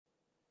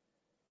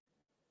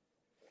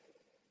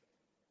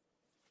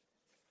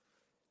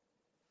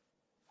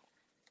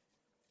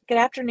Good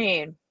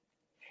afternoon.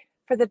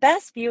 For the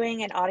best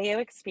viewing and audio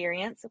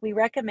experience, we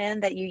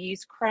recommend that you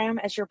use Chrome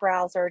as your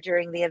browser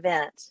during the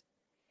event.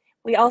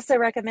 We also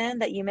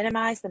recommend that you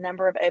minimize the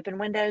number of open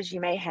windows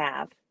you may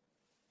have.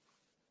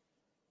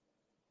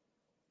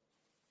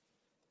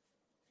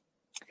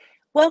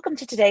 Welcome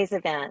to today's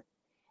event.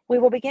 We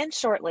will begin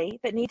shortly,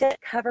 but need to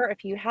cover a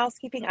few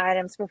housekeeping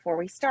items before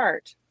we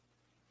start.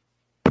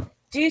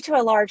 Due to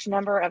a large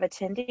number of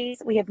attendees,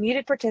 we have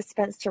muted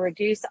participants to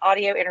reduce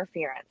audio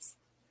interference.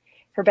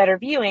 For better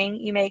viewing,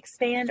 you may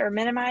expand or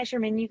minimize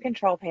your menu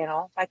control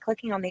panel by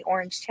clicking on the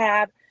orange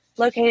tab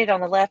located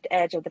on the left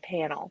edge of the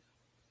panel.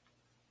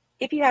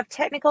 If you have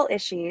technical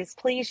issues,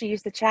 please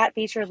use the chat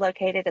feature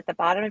located at the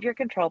bottom of your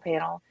control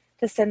panel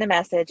to send a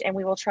message, and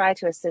we will try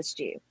to assist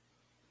you.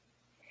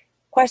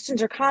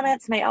 Questions or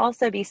comments may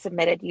also be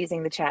submitted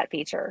using the chat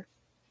feature.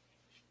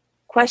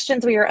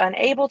 Questions we are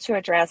unable to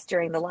address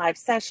during the live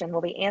session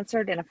will be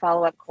answered in a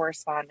follow-up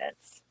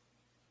correspondence.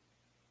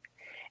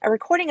 A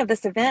recording of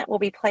this event will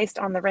be placed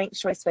on the Ranked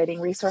Choice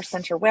Voting Resource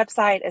Center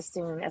website as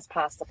soon as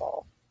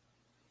possible.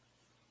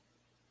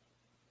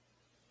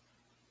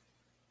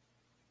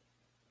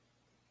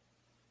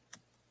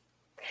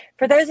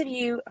 For those of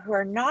you who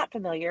are not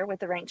familiar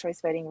with the Ranked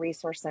Choice Voting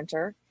Resource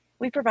Center,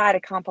 we provide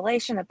a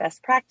compilation of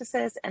best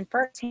practices and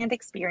first-hand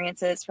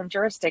experiences from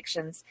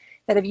jurisdictions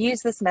that have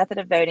used this method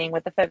of voting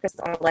with a focus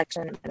on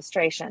election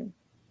administration.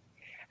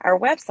 Our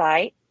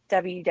website,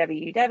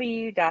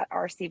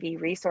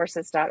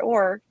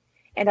 www.rcvresources.org,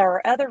 and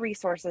our other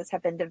resources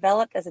have been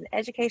developed as an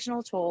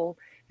educational tool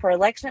for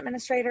election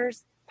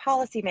administrators,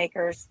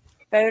 policymakers,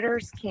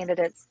 voters,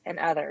 candidates, and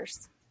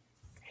others.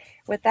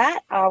 With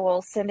that, I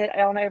will send it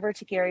on over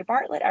to Gary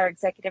Bartlett, our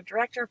Executive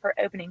Director, for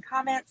opening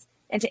comments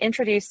and to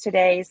introduce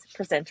today's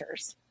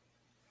presenters.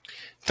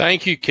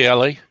 Thank you,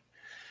 Kelly.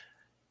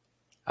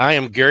 I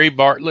am Gary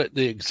Bartlett,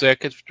 the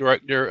Executive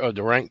Director of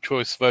the Ranked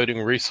Choice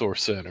Voting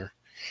Resource Center,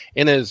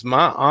 and it is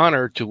my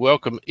honor to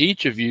welcome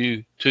each of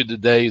you to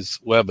today's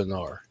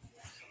webinar.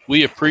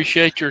 We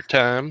appreciate your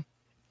time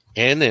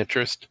and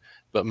interest,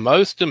 but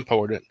most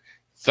important,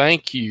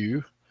 thank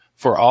you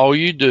for all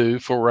you do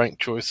for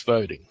ranked choice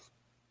voting.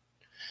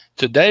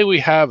 Today we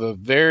have a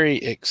very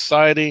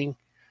exciting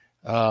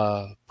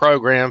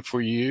program for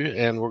you,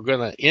 and we're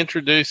going to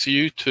introduce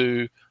you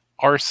to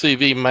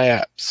RCV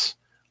Maps,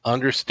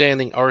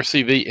 Understanding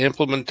RCV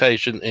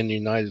Implementation in the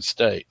United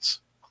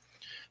States.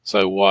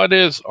 So what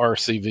is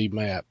RCV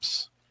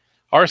Maps?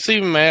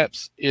 RCV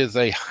Maps is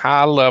a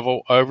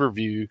high-level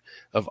overview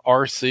of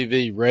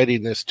RCV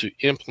readiness to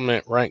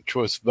implement ranked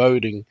choice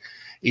voting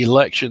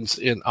elections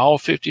in all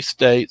 50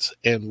 states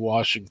and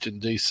Washington,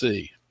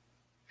 D.C.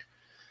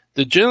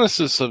 The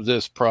genesis of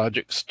this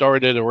project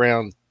started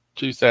around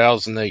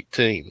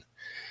 2018.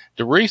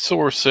 The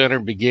Resource Center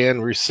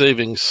began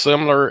receiving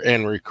similar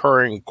and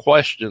recurring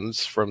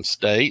questions from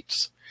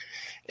states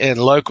and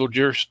local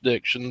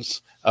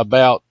jurisdictions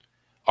about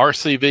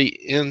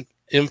RCV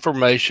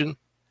information,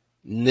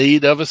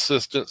 need of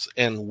assistance,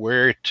 and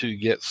where to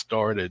get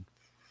started.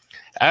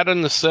 Out of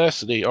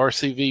necessity,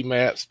 RCV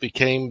Maps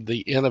became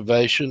the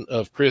innovation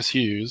of Chris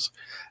Hughes,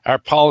 our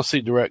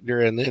policy director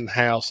and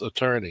in-house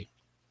attorney.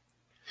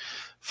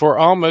 For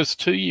almost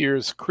 2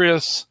 years,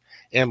 Chris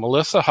and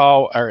Melissa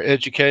Hall, our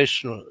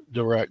educational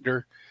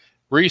director,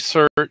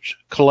 researched,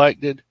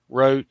 collected,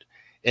 wrote,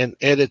 and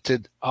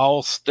edited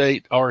all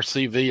state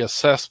RCV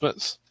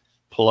assessments,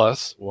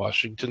 plus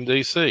Washington,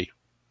 D.C.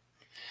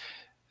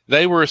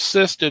 They were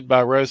assisted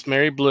by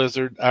Rosemary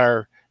Blizzard,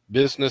 our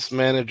business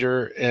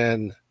manager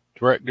and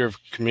director of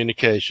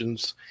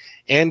communications,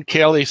 and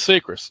Kelly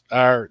Sechrist,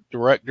 our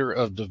director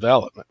of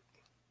development.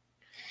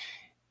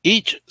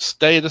 Each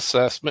state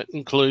assessment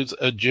includes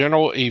a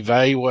general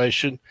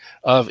evaluation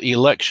of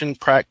election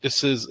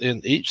practices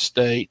in each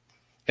state,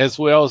 as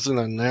well as an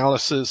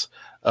analysis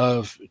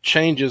of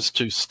changes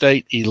to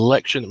state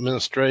election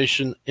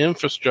administration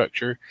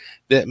infrastructure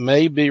that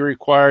may be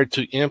required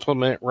to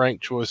implement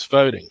ranked choice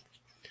voting.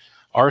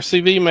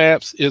 RCV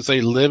Maps is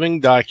a living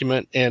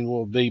document and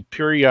will be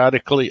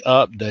periodically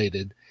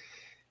updated.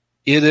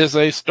 It is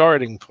a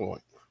starting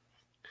point.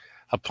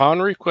 Upon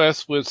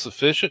request with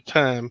sufficient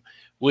time,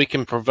 we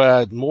can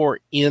provide more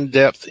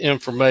in-depth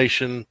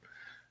information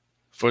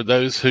for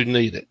those who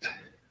need it.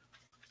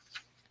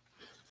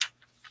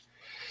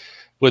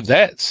 With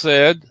that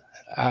said,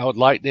 I would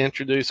like to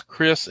introduce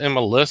Chris and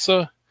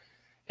Melissa,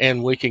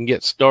 and we can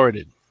get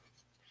started.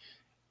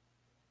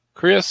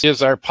 Chris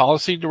is our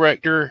policy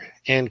director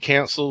and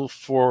counsel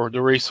for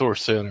the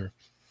Resource Center.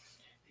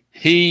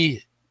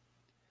 He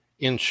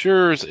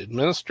ensures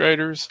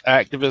administrators,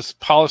 activists,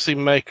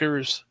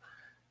 policymakers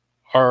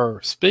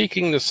are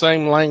speaking the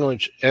same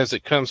language as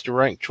it comes to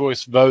ranked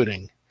choice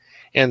voting,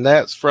 and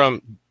that's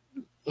from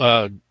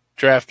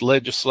draft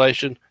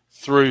legislation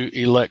through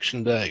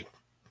election day.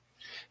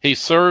 He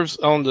serves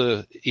on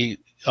the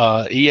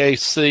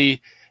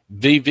EAC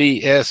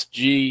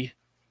VVSG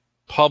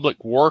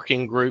Public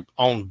Working Group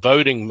on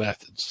voting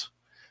methods.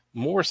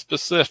 More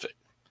specific,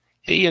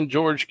 he and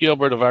George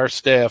Gilbert of our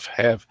staff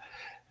have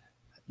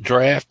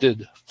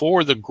drafted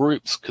for the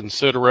group's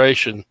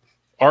consideration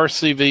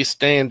RCV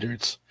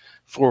standards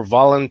for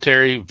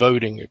voluntary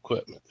voting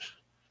equipment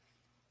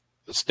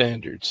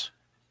standards.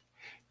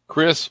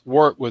 Chris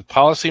worked with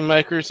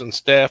policymakers and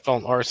staff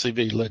on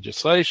RCV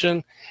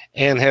legislation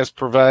and has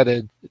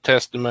provided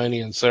testimony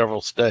in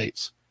several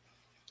states.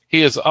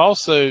 He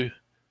also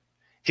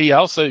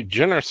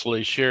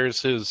generously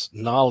shares his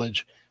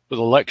knowledge with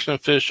election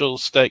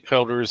officials,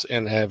 stakeholders,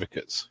 and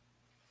advocates.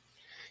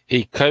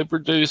 He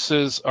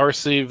co-produces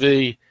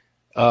RCV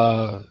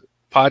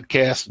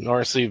podcasts and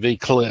RCV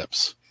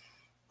clips.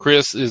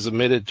 Chris is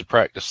admitted to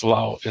practice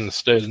law in the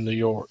state of New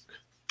York.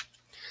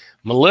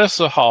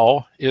 Melissa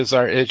Hall is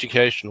our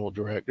educational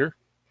director.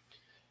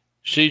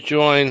 She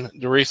joined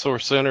the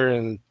Resource Center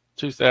in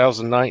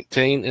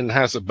 2019 and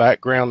has a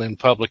background in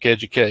public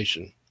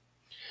education.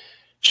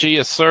 She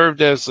has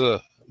served as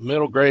a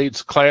middle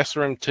grades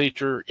classroom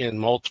teacher in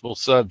multiple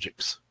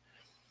subjects.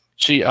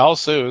 She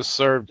also has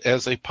served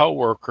as a poll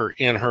worker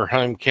in her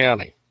home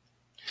county.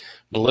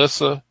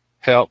 Melissa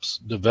helps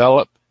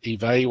develop,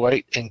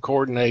 evaluate, and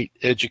coordinate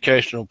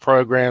educational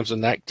programs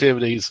and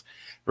activities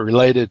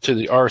related to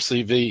the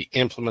RCV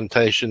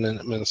implementation and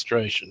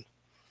administration.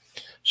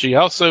 She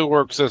also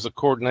works as a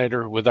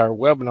coordinator with our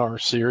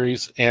webinar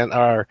series and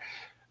our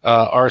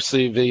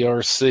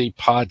RCVRC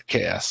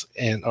podcasts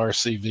and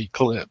RCV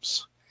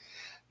clips.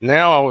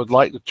 Now I would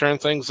like to turn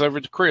things over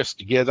to Chris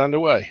to get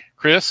underway.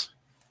 Chris?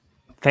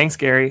 Thanks,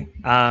 Gary.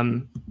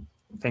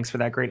 Thanks for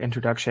that great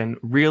introduction.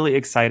 Really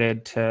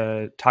excited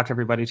to talk to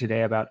everybody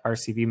today about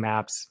RCV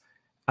Maps.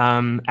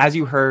 As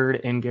you heard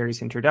in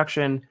Gary's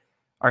introduction,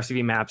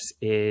 RCV Maps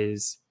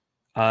is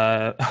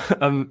a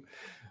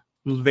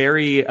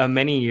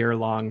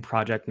many-year-long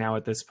project now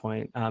at this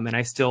point, and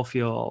I still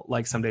feel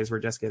like some days we're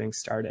just getting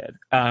started.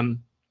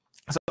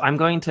 So I'm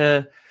going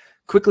to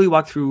quickly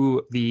walk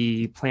through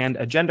the planned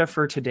agenda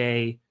for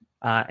today,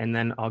 and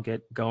then I'll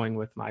get going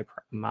with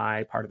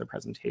my part of the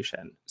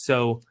presentation.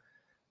 So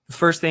the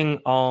first thing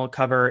I'll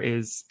cover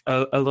is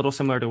a little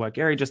similar to what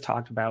Gary just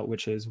talked about,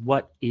 which is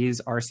what is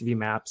RCV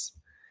Maps?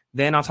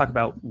 Then I'll talk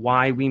about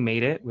why we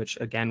made it, which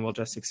again, we'll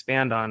just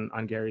expand on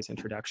Gary's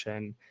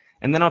introduction.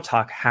 And then I'll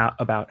talk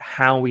about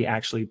how we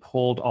actually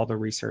pulled all the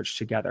research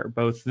together,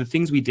 both the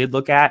things we did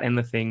look at and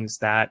the things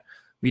that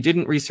we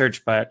didn't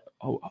research, but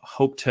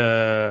hope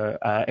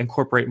to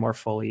incorporate more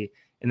fully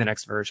in the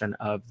next version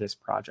of this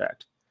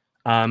project.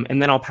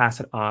 And then I'll pass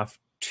it off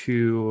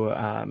to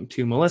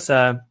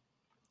Melissa,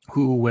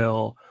 who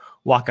will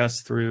walk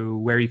us through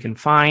where you can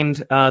find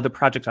the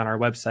project on our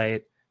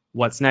website,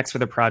 what's next for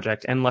the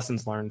project, and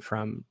lessons learned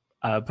from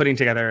putting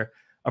together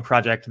a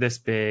project this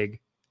big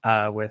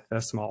with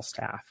a small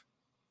staff.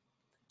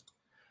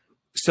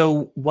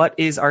 So what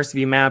is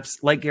RCV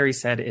Maps? Like Gary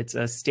said, it's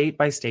a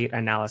state-by-state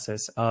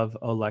analysis of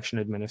election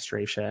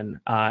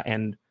administration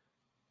and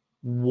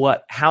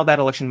how that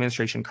election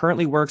administration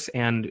currently works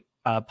and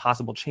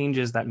possible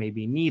changes that may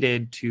be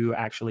needed to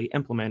actually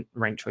implement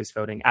ranked choice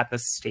voting at the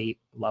state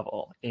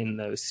level in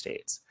those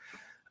states.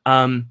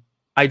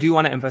 I do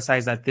want to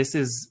emphasize that this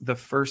is the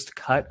first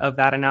cut of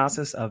that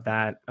analysis, of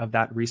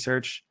that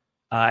research.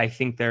 I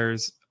think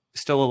there's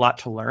still a lot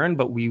to learn,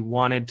 but we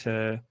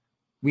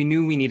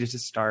knew we needed to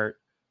start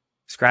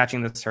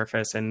scratching the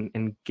surface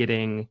and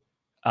getting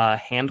a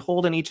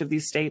handhold in each of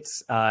these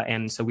states.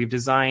 And so we've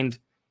designed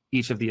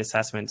each of the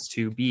assessments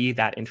to be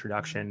that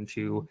introduction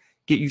to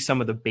get you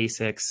some of the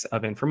basics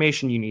of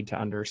information you need to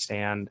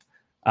understand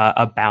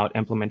about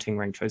implementing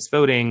ranked choice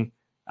voting,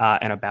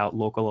 and about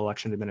local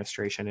election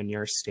administration in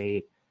your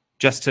state,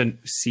 just to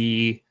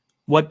see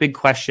what big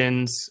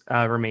questions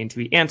remain to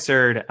be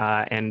answered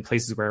and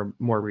places where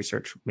more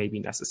research may be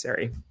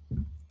necessary.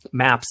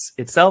 MAPS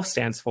itself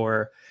stands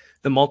for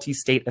the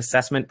Multi-State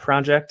Assessment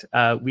Project.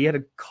 We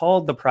had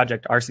called the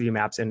project RCV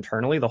Maps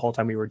internally the whole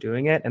time we were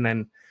doing it. And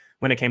then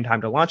when it came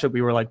time to launch it,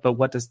 we were like, but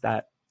what does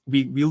that,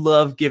 we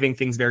love giving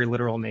things very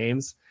literal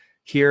names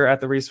here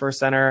at the Resource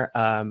Center.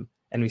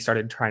 And we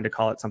started trying to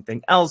call it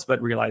something else,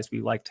 but realized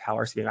we liked how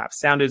RCV Maps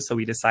sounded. So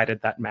we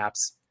decided that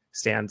MAPS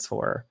stands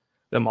for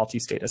the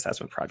Multi-State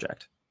Assessment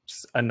Project.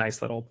 Just a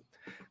nice little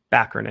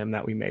backronym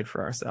that we made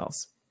for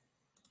ourselves.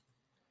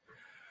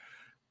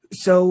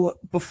 So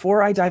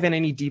before I dive in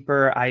any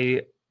deeper,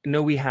 I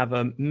know we have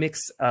a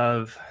mix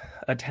of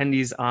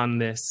attendees on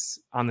this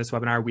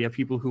webinar. We have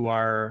people who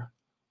are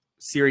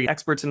serious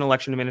experts in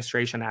election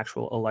administration,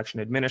 actual election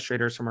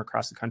administrators from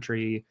across the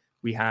country.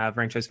 We have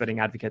ranked choice voting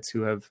advocates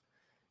who have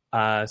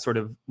sort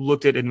of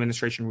looked at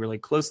administration really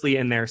closely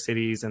in their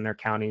cities and their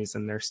counties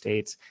and their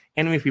states.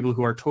 And we have people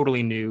who are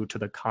totally new to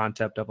the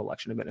concept of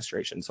election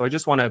administration. So I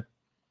just want to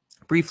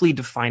briefly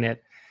define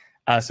it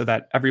so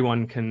that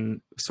everyone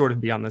can sort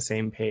of be on the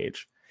same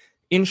page.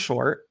 In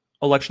short,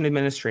 election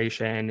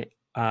administration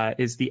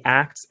is the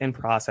acts and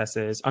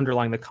processes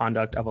underlying the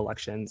conduct of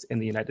elections in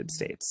the United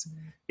States.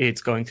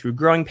 It's going through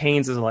growing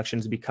pains as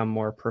elections become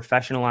more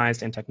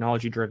professionalized and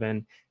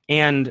technology-driven,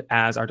 and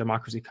as our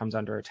democracy comes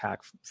under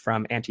attack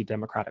from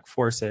anti-democratic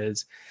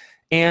forces.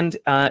 And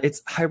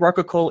it's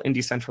hierarchical and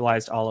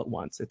decentralized all at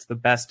once. It's the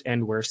best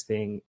and worst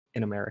thing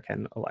in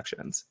American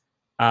elections.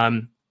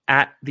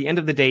 At the end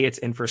of the day, it's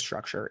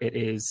infrastructure. It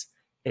is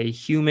a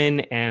human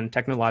and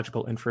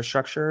technological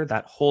infrastructure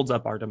that holds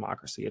up our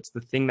democracy. It's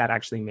the thing that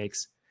actually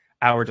makes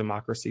our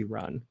democracy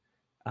run.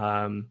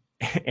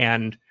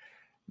 And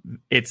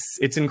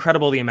it's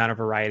incredible the amount of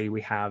variety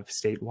we have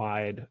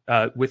statewide,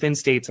 within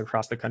states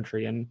across the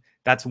country. And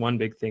that's one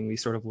big thing we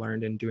sort of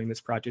learned in doing this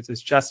project,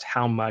 is just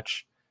how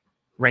much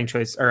ranked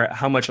choice, or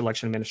how much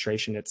election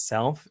administration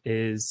itself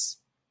is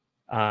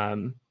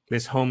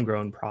this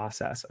homegrown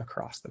process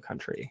across the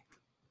country.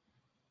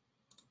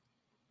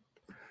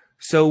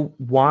 So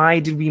why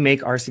did we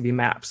make RCV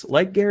Maps?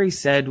 Like Gary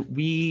said,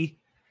 we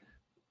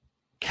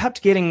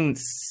kept getting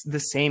the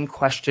same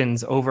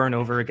questions over and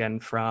over again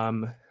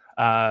from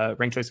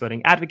ranked choice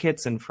voting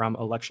advocates and from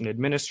election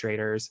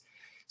administrators.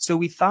 So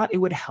we thought it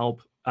would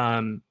help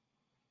to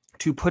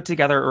put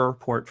together a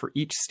report for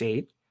each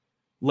state,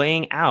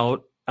 laying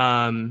out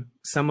some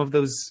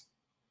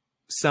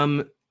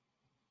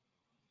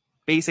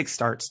basic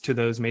starts to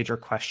those major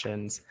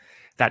questions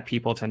that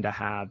people tend to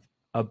have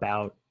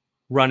about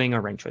running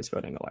a ranked choice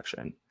voting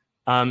election.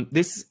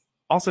 This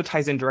also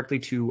ties in directly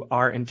to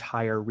our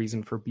entire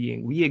reason for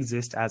being. We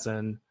exist as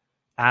an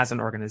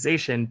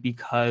organization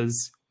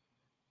because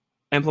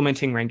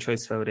implementing ranked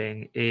choice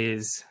voting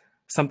is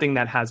something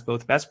that has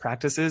both best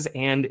practices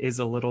and is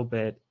a little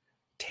bit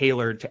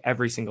tailored to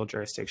every single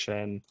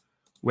jurisdiction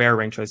where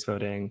ranked choice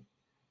voting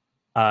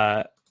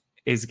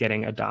is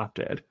getting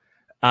adopted.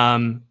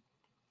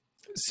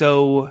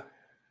 So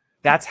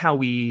that's how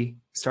we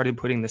started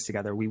putting this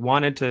together. We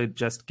wanted to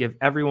just give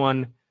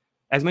everyone,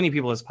 as many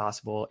people as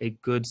possible, a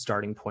good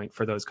starting point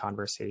for those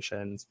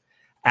conversations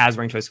as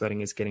ranked choice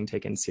voting is getting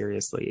taken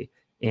seriously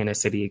in a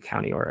city,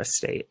 county, or a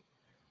state.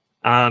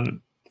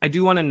 I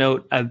do want to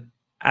note,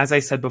 as I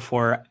said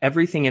before,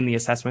 everything in the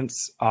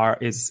assessments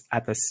is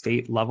at the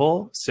state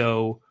level.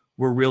 So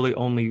we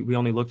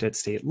only looked at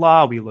state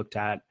law. We looked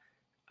at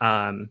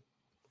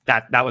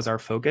that was our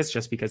focus,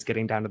 just because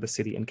getting down to the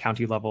city and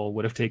county level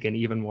would have taken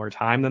even more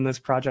time than this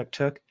project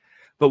took.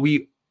 But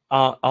we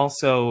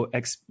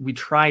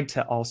tried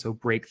to also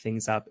break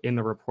things up in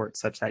the report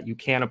such that you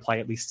can apply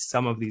at least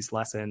some of these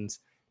lessons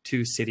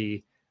to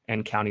city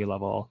and county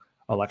level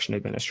election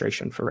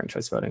administration for ranked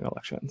choice voting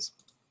elections.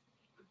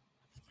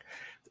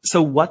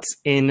 So what's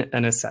in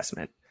an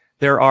assessment?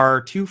 There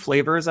are two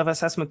flavors of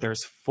assessment.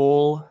 There's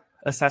full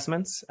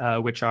assessments,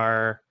 which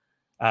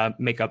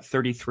make up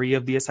 33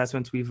 of the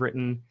assessments we've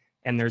written,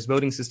 and there's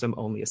voting system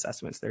only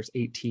assessments. There's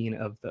 18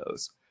 of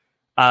those.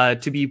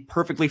 To be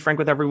perfectly frank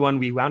with everyone,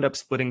 we wound up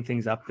splitting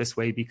things up this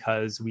way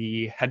because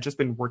we had just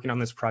been working on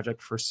this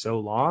project for so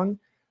long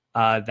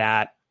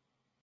but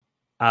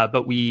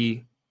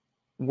we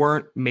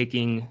weren't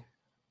making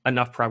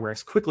enough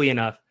progress quickly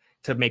enough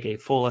to make a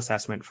full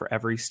assessment for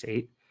every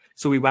state.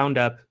 So we wound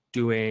up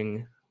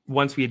doing,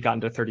 once we had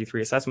gotten to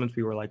 33 assessments,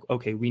 we were like,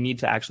 okay, we need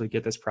to actually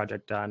get this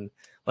project done.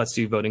 Let's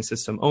do voting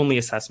system only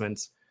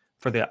assessments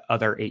for the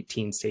other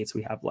 18 states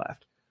we have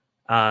left.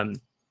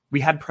 We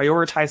had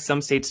prioritized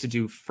some states to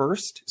do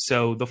first.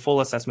 So the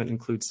full assessment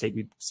includes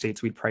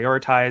states we'd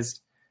prioritized,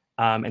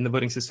 and the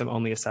voting system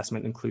only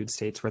assessment includes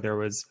states where there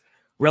was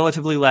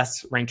relatively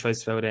less ranked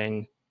choice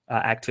voting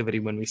activity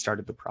when we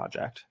started the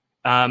project.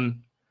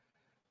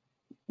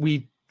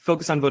 We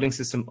focus on voting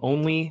system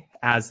only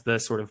as the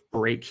sort of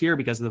break here,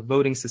 because the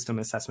voting system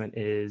assessment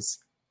is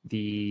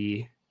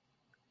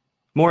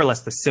more or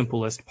less the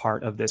simplest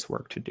part of this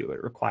work to do.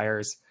 It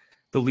requires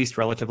the least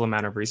relative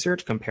amount of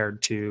research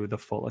compared to the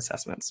full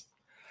assessments.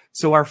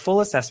 So our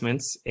full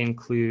assessments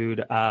include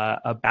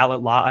a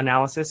ballot law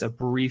analysis, a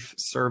brief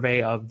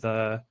survey of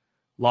the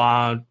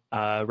law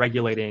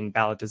regulating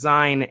ballot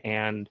design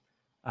and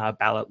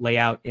ballot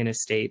layout in a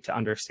state to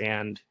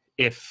understand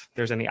if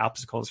there's any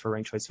obstacles for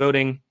ranked choice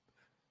voting.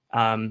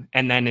 And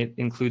then it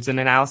includes an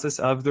analysis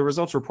of the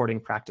results reporting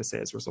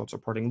practices, results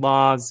reporting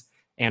laws,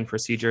 and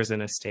procedures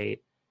in a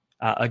state,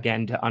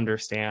 again, to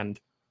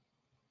understand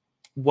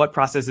what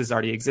processes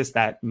already exist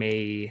that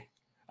may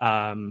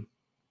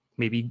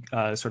maybe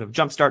sort of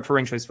jumpstart for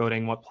ranked choice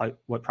voting,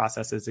 what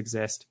processes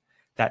exist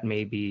that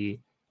may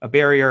be a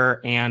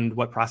barrier, and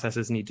what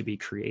processes need to be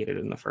created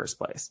in the first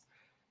place.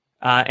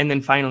 And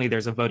then finally,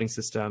 there's a voting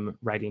system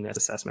readiness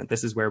assessment.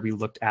 This is where we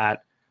looked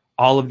at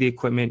all of the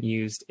equipment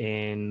used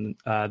in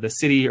the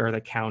city or the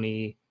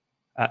county,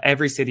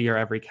 every city or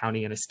every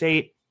county in a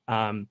state,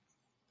 and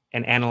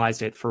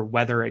analyzed it for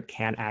whether it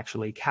can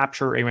actually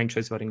capture a ranked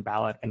choice voting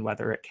ballot and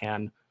whether it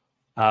can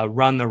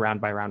run the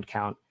round by round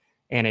count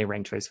in a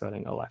ranked choice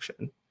voting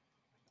election.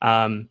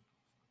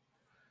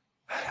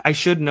 I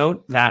should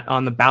note that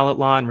on the ballot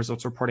law and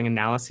results reporting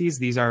analyses,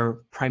 these are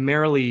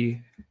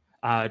primarily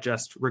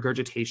just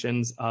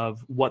regurgitations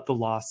of what the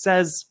law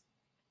says.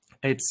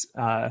 It's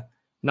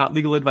not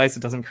legal advice.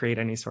 It doesn't create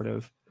any sort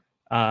of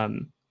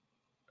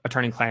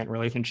attorney-client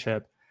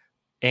relationship.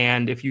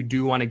 And if you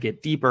do want to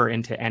get deeper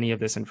into any of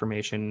this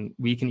information,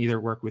 we can either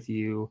work with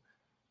you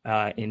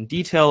in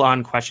detail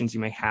on questions you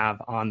may have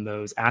on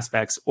those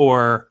aspects,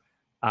 or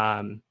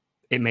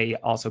it may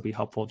also be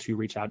helpful to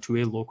reach out to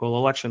a local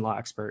election law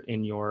expert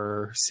in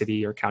your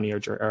city or county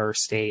or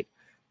state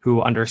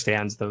who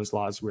understands those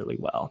laws really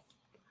well.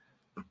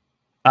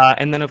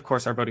 And then, of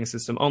course, our voting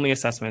system only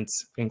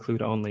assessments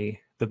include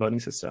only the voting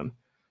system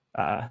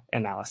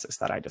analysis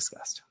that I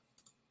discussed.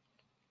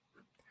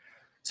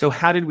 So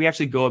how did we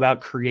actually go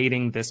about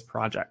creating this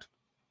project?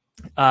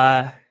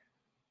 It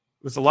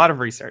was a lot of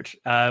research.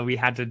 We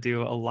had to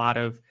do a lot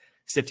of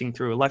sifting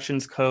through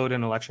elections code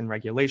and election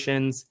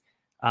regulations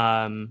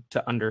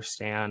to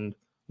understand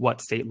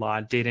what state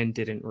law did and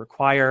didn't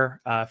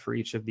require for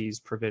each of these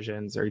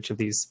provisions or each of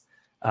these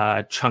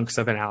chunks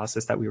of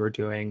analysis that we were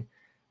doing.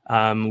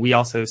 We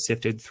also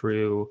sifted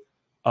through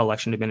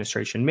election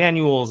administration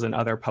manuals and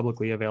other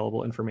publicly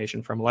available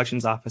information from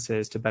elections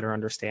offices to better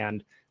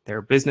understand their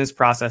business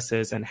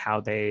processes and how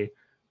they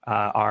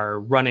are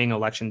running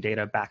election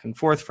data back and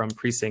forth from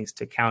precincts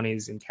to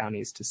counties and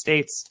counties to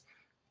states.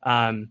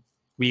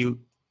 We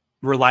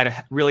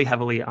relied really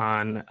heavily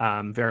on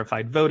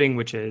Verified Voting,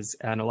 which is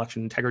an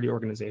election integrity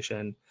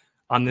organization.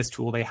 On this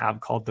tool they have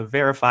called the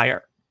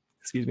Verifier,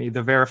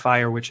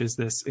 which is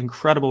this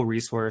incredible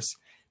resource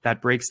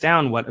that breaks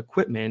down what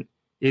equipment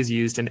is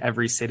used in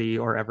every city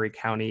or every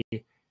county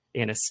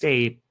in a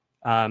state.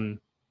 So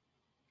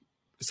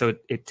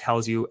it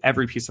tells you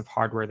every piece of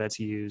hardware that's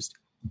used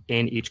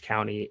in each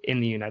county in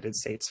the United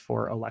States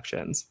for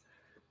elections.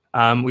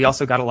 We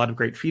also got a lot of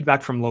great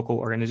feedback from local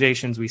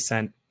organizations. We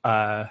sent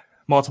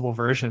multiple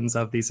versions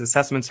of these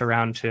assessments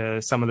around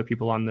to some of the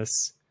people on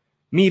this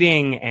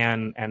meeting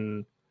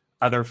and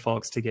other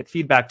folks to get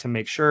feedback to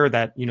make sure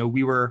that, you know,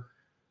 we were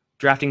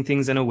drafting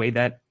things in a way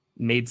that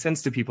made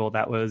sense to people,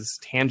 that was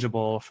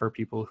tangible for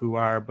people who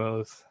are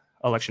both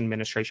election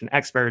administration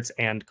experts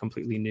and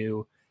completely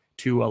new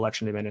to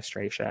election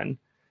administration.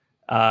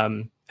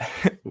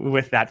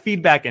 With that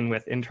feedback and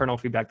with internal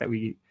feedback that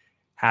we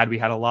had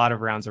a lot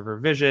of rounds of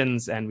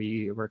revisions, and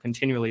we were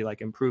continually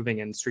like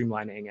improving and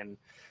streamlining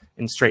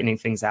and straightening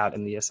things out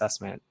in the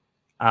assessment.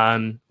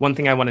 One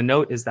thing I want to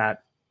note is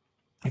that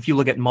if you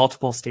look at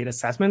multiple state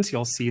assessments,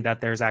 you'll see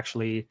that there's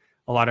actually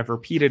a lot of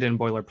repeated and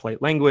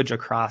boilerplate language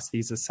across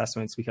these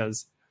assessments,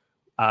 because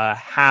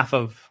half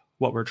of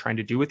what we're trying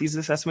to do with these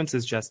assessments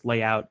is just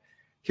lay out,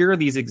 here are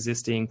these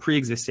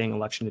pre-existing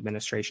election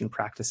administration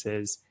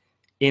practices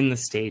in the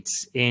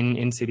states,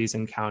 in cities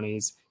and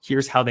counties.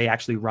 Here's how they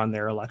actually run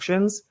their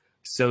elections,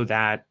 so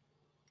that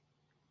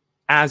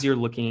as you're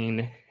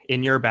looking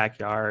in your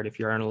backyard, if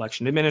you're an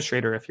election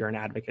administrator, if you're an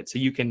advocate, so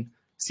you can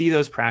see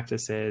those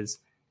practices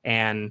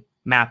and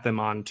map them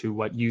onto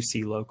what you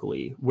see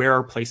locally. Where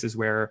are places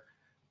where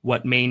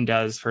what Maine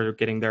does for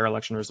getting their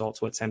election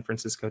results, what San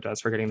Francisco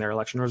does for getting their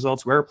election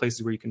results, where are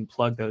places where you can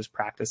plug those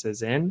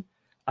practices in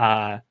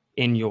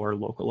your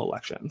local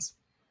elections.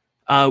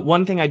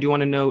 One thing I do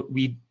want to note,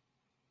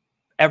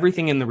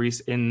 everything in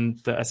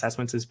the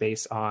assessments is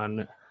based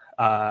on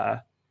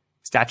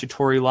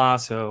statutory law,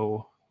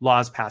 so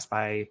laws passed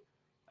by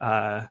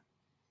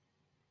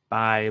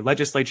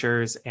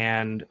legislatures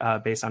and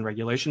based on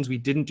regulations. We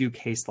didn't do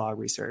case law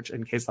research,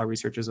 and case law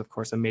research is, of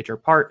course, a major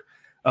part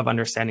of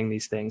understanding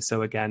these things.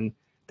 So again,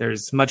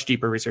 there's much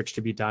deeper research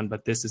to be done,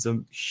 but this is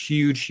a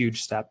huge,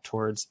 huge step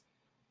towards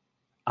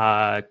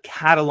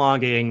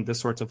cataloging the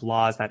sorts of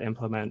laws that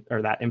implement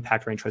or that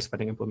impact ranked choice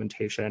voting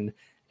implementation,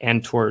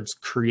 and towards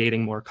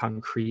creating more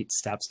concrete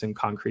steps and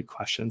concrete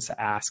questions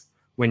to ask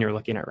when you're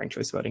looking at ranked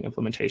choice voting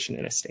implementation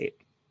in a state.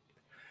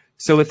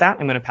 So with that,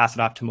 I'm going to pass it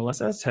off to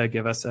Melissa to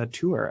give us a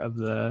tour of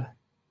the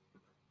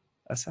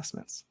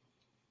assessments.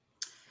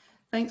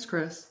 Thanks,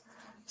 Chris.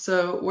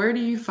 So where do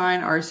you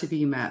find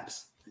RCV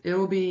Maps? It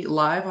will be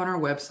live on our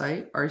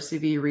website,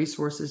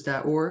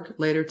 rcvresources.org,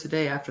 later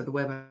today after the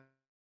webinar.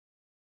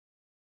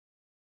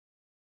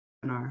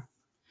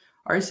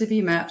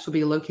 RCV Maps will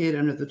be located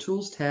under the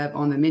Tools tab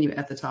on the menu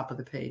at the top of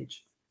the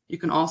page. You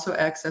can also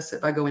access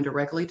it by going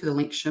directly to the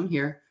link shown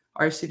here,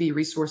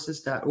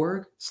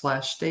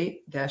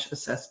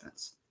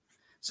 rcvresources.org/state-assessments.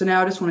 So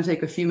now I just want to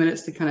take a few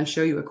minutes to kind of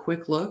show you a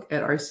quick look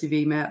at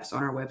RCV Maps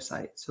on our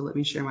website. So let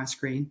me share my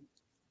screen.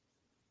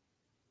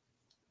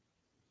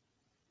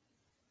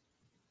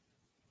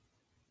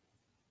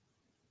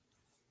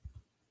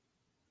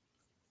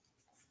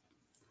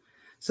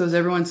 So is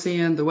everyone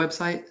seeing the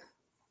website?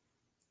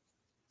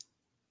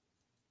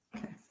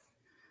 Okay.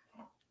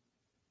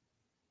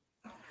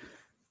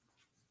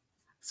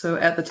 So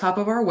at the top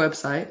of our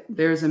website,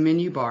 there's a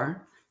menu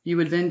bar. You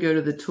would then go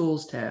to the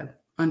Tools tab.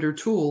 Under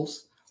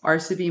Tools,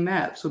 RCV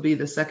Maps will be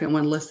the second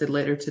one listed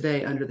later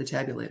today under the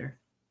tabulator.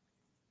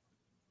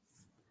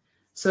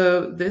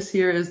 So this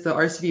here is the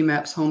RCV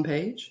Maps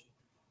homepage.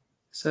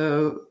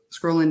 So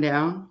scrolling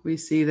down, we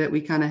see that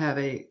we kind of have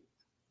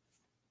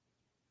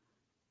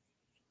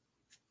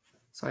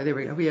there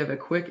we go. We have a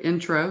quick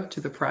intro to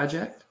the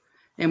project,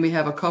 and we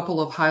have a couple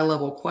of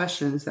high-level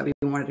questions that we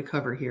wanted to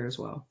cover here as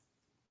well.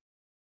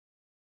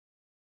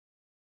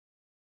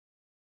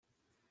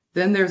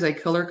 Then there's a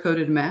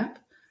color-coded map,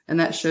 and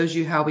that shows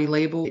you how we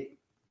label.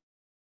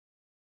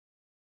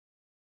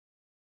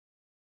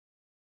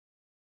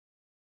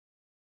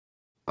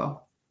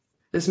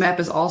 This map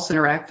is also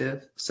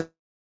interactive. So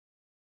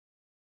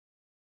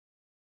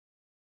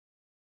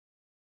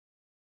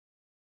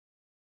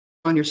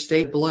on your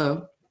state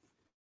below,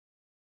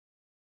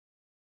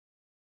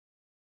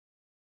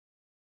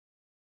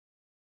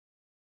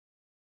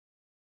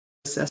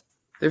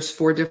 there's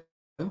 4 different.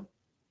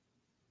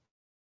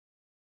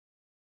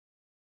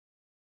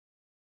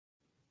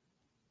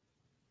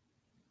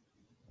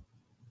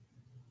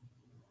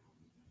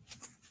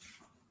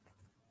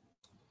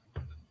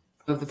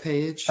 Of the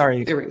page.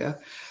 Sorry. There we go.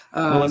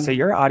 Melissa,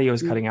 your audio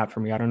is cutting out for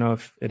me. I don't know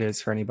if it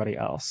is for anybody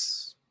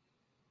else.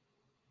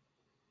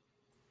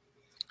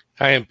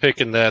 I am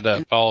picking that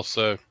up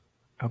also.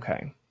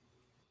 Okay.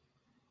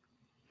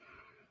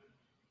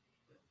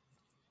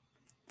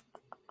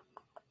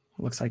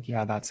 Looks like,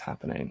 yeah, that's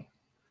happening.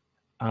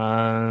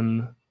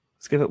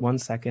 Let's give it 1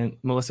 second.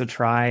 Melissa, let's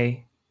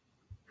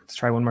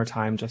try one more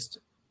time. Just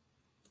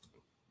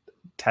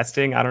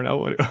testing. I don't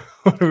know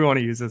what do we want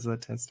to use as a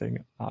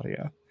testing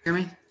audio. Hear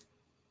me?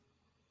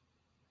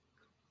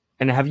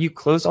 And have you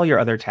closed all your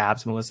other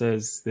tabs, Melissa?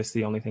 Is this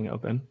the only thing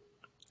open?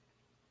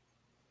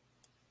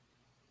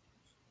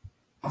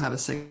 I'll have a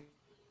signal.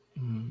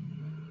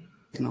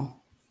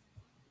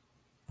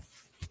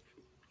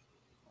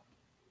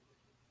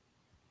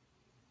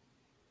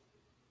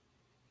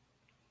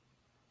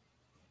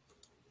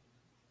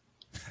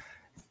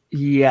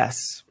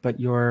 Yes, but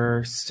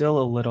you're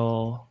still a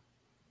little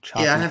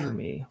choppy for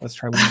me. Let's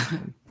try one more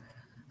time.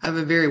 I have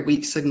a very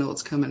weak signal.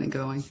 It's coming and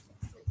going.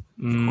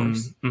 Of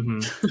course.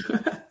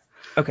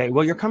 Okay,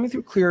 well, you're coming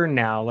through clearer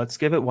now. Let's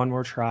give it one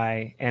more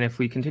try. And if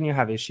we continue to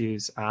have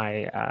issues,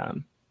 I'll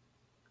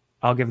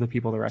give the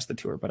people the rest of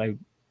the tour. But I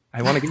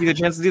want to give you the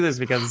chance to do this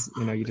because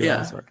you do all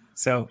this work.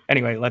 So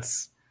anyway,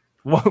 let's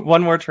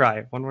one more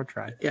try.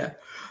 Yeah.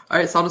 All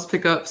right. So I'll just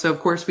pick up. So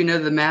of course we know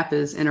the map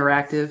is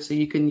interactive. So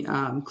you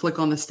can click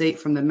on the state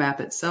from the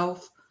map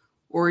itself,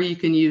 or you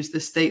can use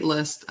the state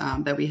list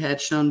that we had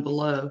shown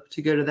below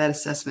to go to that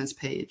assessments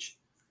page.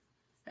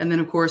 And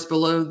then, of course,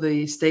 below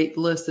the state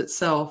list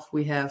itself,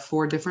 we have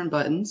 4 different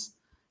buttons.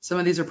 Some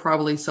of these are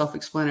probably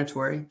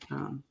self-explanatory.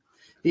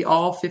 The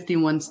all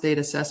 51 state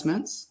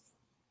assessments.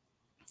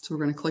 So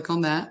we're going to click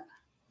on that.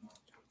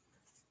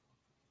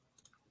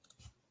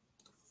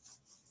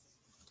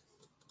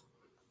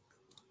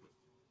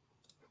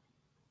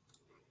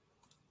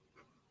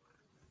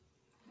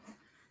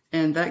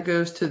 And that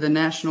goes to the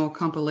national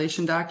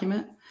compilation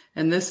document.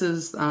 And this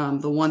is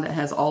the one that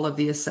has all of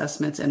the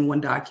assessments in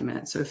one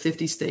document. So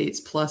 50 states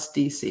plus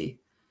DC.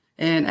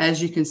 And as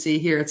you can see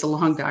here, it's a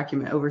long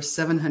document, over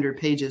 700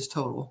 pages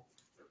total.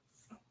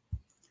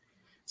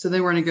 So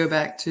then we're going to go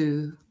back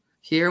to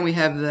here and we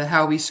have the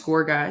How We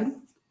Score guide.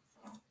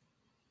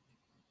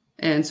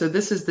 And so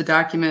this is the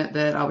document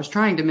that I was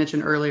trying to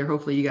mention earlier.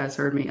 Hopefully you guys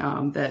heard me,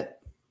 that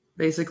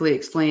basically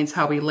explains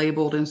how we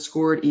labeled and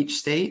scored each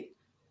state.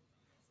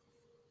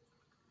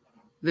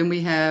 Then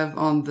we have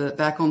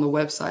back on the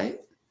website,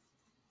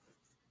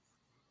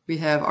 we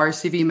have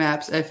RCV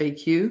Maps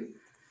FAQ.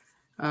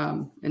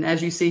 And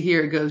as you see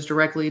here, it goes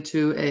directly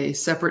to a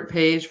separate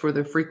page for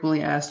the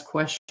frequently asked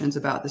questions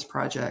about this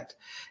project.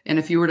 And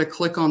if you were to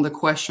click on the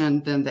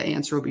question, then the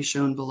answer will be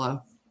shown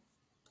below.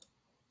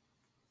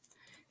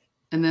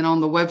 And then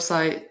on the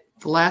website,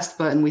 the last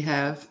button we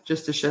have,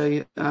 just to show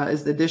you,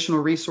 is the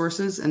additional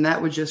resources. And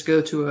that would just go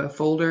to a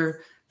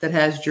folder that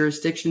has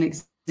jurisdiction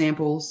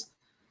examples,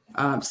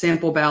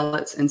 sample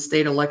ballots, and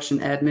state election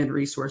admin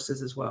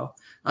resources as well.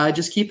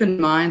 Just keep in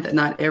mind that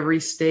not every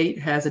state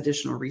has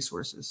additional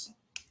resources.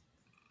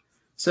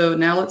 So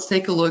now let's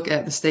take a look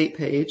at the state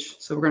page.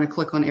 So we're going to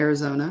click on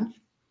Arizona.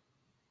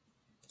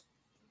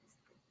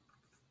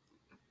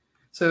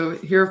 So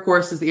here, of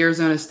course, is the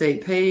Arizona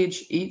state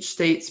page. Each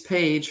state's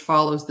page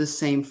follows this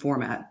same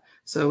format.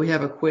 So we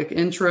have a quick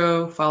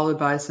intro followed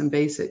by some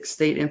basic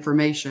state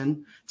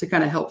information to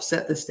kind of help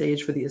set the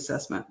stage for the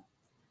assessment.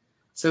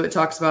 So it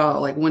talks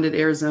about like when did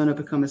Arizona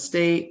become a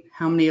state,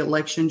 how many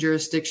election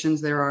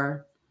jurisdictions there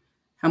are,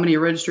 how many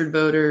registered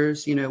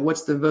voters,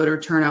 what's the voter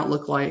turnout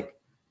look like.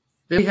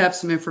 Then we have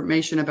some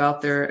information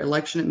about their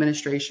election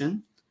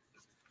administration,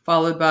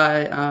 followed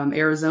by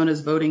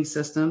Arizona's voting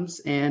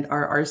systems and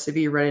our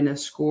RCV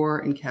readiness score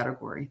and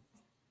category.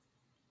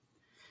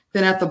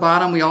 Then at the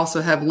bottom, we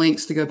also have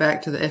links to go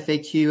back to the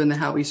FAQ and the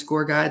How We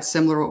Score guide,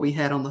 similar to what we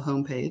had on the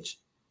homepage.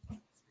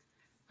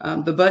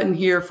 The button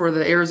here for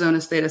the Arizona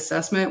State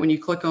Assessment, when you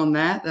click on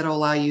that, that'll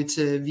allow you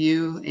to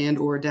view and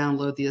or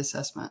download the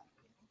assessment.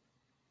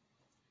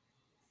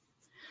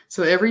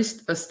 So every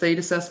state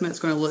assessment is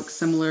going to look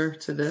similar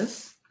to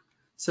this.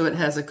 So it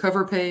has a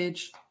cover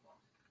page,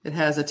 it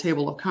has a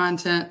table of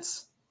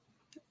contents,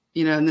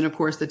 and then of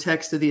course the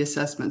text of the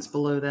assessments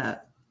below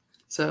that.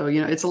 So,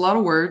 it's a lot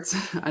of words.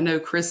 I know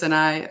Chris and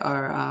I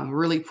are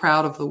really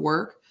proud of the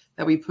work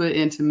that we put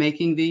into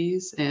making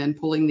these and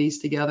pulling these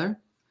together.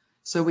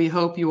 So we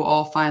hope you will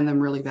all find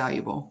them really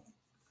valuable.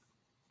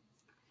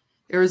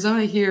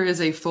 Arizona here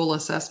is a full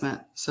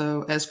assessment.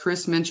 So as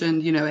Chris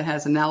mentioned, it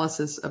has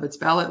analysis of its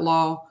ballot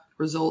law,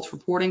 results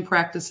reporting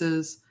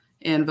practices,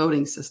 and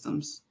voting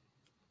systems.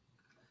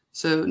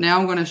 So now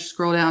I'm going to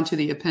scroll down to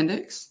the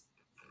appendix.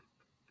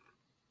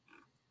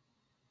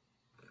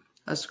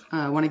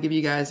 I want to give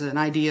you guys an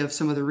idea of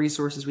some of the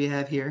resources we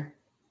have here.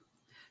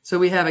 So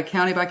we have a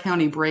county by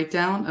county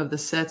breakdown of the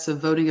sets of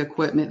voting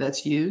equipment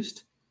that's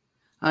used.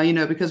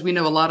 Because we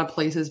know a lot of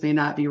places may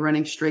not be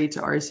running straight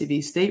to RCV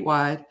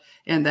statewide,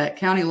 and that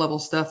county level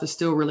stuff is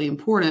still really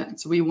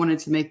important. So we wanted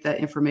to make that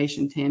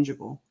information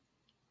tangible.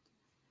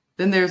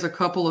 Then there's a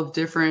couple of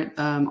different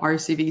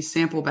RCV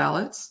sample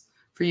ballots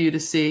for you to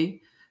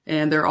see.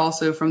 And they're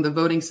also from the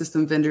voting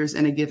system vendors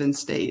in a given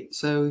state.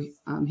 So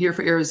here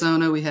for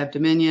Arizona, we have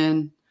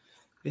Dominion,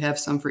 we have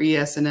some for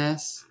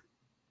ES&S,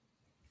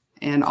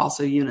 and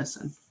also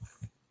Unison.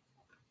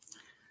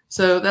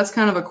 So that's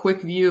kind of a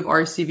quick view of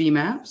RCV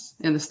maps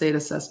and the state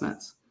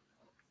assessments.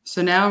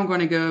 So now I'm going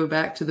to go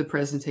back to the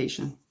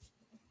presentation.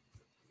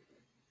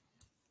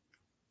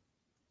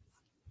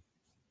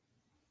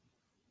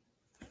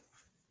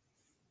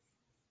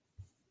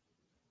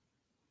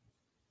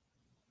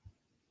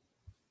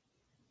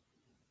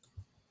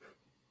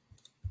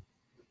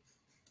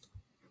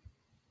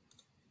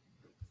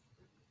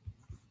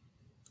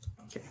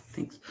 Okay,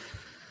 thanks.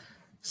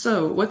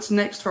 So what's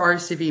next for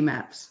RCV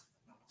maps?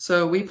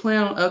 So we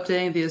plan on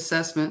updating the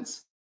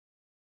assessments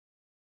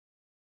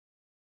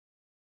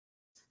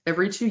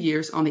every 2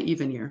 years on the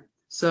even year.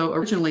 So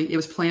originally it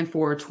was planned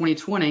for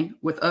 2020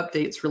 with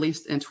updates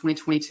released in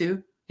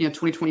 2022,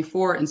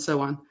 2024 and so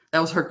on. That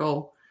was our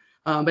goal.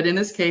 But in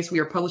this case, we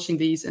are publishing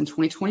these in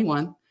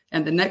 2021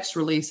 and the next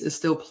release is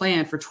still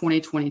planned for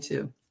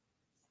 2022.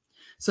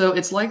 So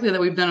it's likely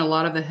that we've done a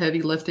lot of the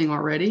heavy lifting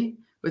already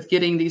with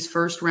getting these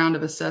first round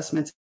of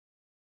assessments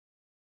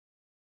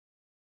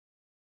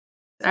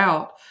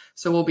out.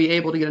 So we'll be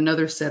able to get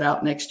another set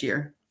out next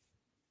year.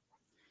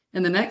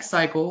 In the next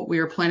cycle, we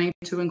are planning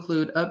to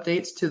include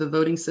updates to the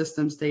voting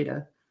systems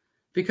data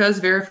because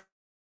verified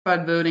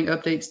voting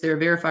updates their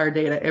verifier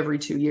data every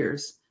 2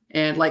 years.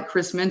 And like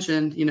Chris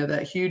mentioned,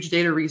 that huge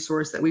data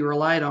resource that we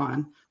relied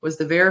on was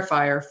the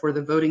verifier for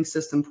the voting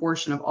system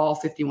portion of all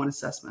 51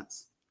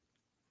 assessments.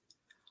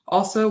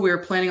 Also, we are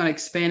planning on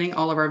expanding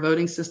all of our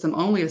voting system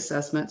only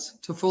assessments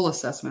to full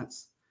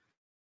assessments.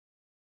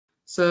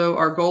 So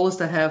our goal is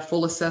to have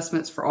full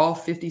assessments for all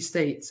 50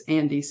 states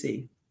and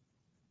DC.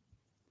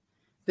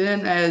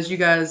 Then as you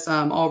guys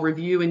all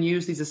review and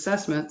use these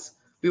assessments,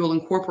 we will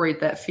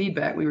incorporate that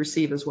feedback we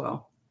receive as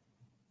well.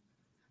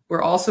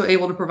 We're also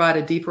able to provide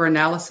a deeper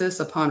analysis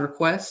upon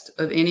request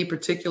of any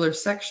particular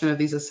section of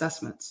these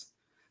assessments.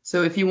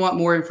 So if you want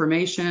more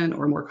information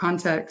or more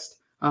context,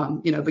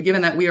 but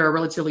given that we are a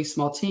relatively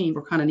small team,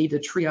 we're kind of need to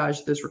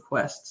triage those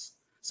requests.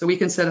 So we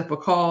can set up a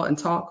call and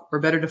talk or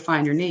better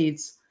define your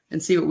needs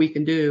and see what we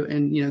can do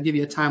and, give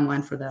you a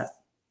timeline for that.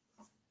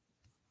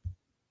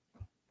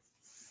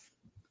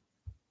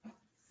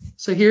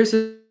 So here's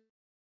a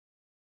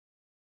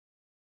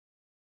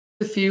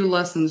few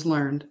lessons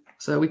learned.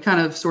 So we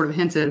kind of sort of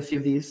hinted at a few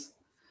of these.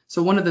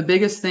 So one of the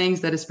biggest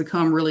things that has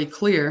become really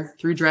clear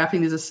through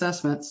drafting these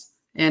assessments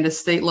and as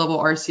state level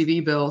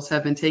RCV bills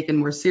have been taken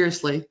more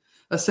seriously,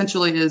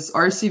 essentially is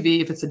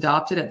RCV, if it's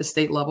adopted at the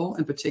state level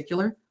in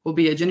particular, will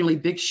be a genuinely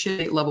big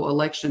state level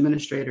election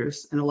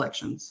administrators in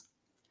elections.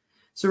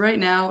 So right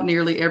now,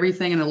 nearly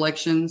everything in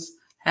elections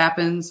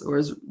happens or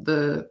is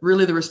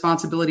really the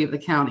responsibility of the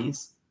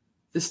counties.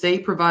 The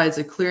state provides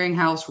a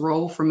clearinghouse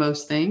role for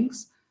most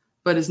things,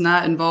 but is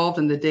not involved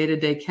in the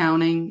day-to-day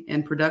counting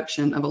and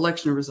production of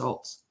election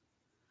results.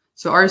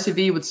 So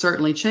RCV would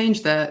certainly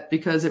change that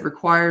because it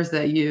requires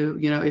that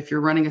if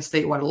you're running a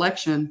statewide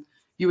election,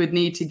 you would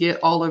need to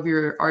get all of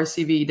your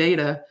RCV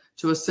data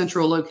to a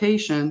central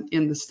location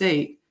in the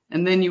state,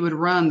 and then you would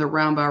run the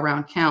round by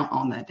round count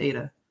on that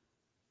data.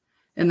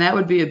 And that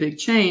would be a big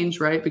change,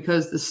 right?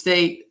 Because the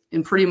state,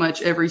 in pretty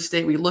much every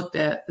state we looked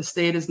at, the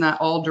state is not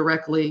all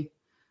directly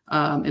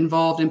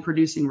involved in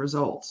producing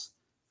results.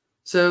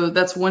 So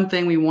that's one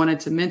thing we wanted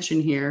to mention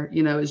here,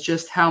 is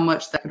just how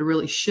much that could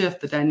really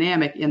shift the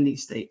dynamic in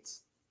these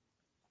states.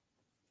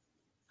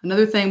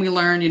 Another thing we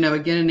learned,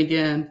 again and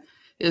again,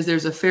 is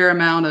there's a fair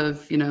amount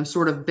of,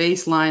 sort of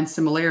baseline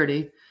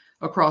similarity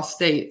across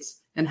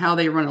states and how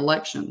they run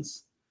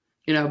elections.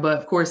 But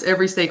of course,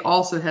 every state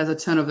also has a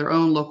ton of their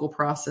own local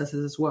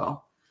processes as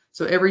well.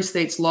 So every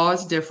state's law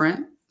is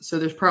different. So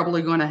there's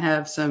probably going to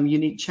have some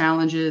unique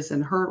challenges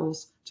and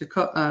hurdles to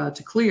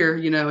clear,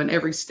 in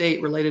every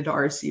state related to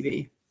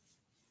RCV.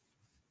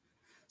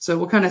 So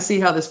we'll kind of see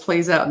how this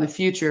plays out in the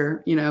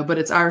future, but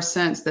it's our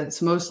sense that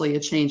it's mostly a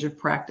change of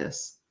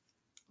practice.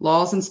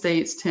 Laws in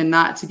states tend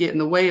not to get in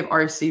the way of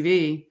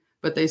RCV,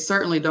 but they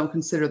certainly don't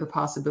consider the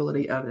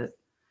possibility of it.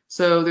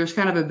 So there's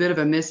kind of a bit of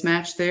a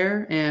mismatch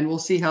there, and we'll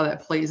see how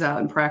that plays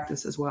out in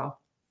practice as well.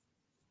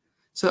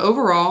 So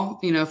overall,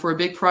 for a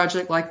big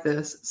project like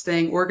this,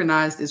 staying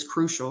organized is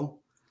crucial.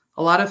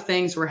 A lot of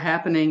things were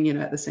happening,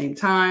 at the same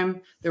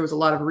time. There was a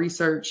lot of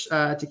research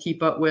to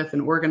keep up with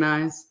and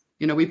organize.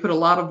 We put a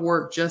lot of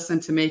work just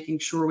into making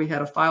sure we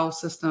had a file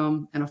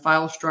system and a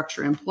file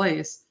structure in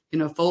place,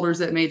 folders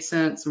that made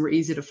sense and were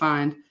easy to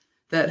find.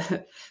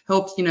 that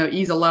helped,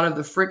 ease a lot of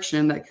the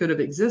friction that could have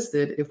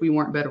existed if we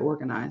weren't better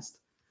organized.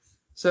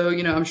 So,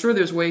 I'm sure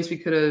there's ways we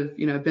could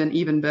have, been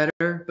even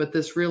better, but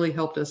this really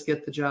helped us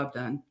get the job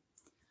done.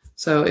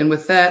 So, and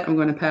with that, I'm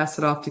going to pass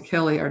it off to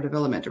Kelly, our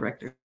development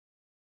director.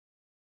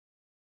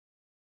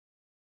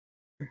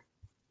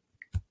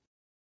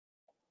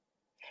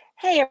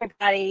 Hey,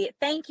 everybody.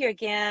 Thank you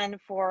again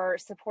for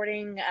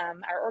supporting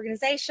our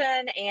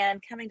organization and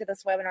coming to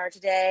this webinar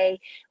today.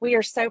 We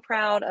are so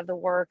proud of the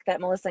work that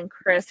Melissa and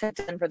Chris have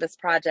done for this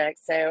project.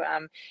 So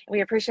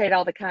we appreciate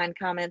all the kind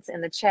comments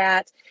in the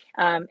chat.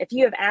 If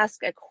you have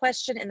asked a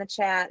question in the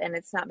chat and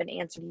it's not been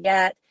answered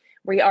yet,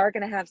 we are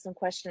going to have some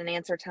question and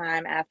answer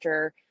time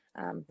after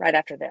right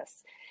after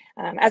this.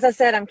 As I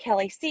said, I'm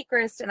Kelly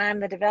Sechrist, and I'm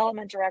the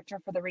Development Director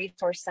for the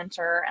Resource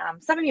Center.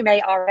 Some of you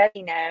may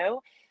already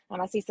know,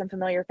 I see some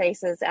familiar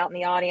faces out in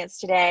the audience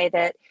today,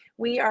 that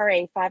we are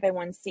a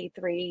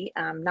 501c3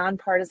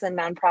 nonpartisan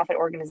nonprofit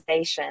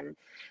organization.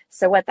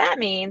 So what that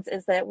means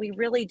is that we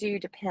really do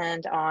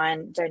depend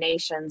on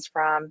donations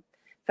from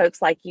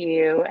folks like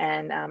you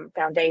and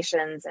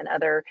foundations and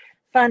other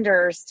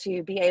funders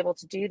to be able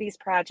to do these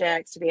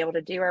projects, to be able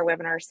to do our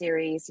webinar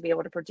series, to be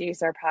able to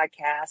produce our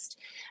podcast.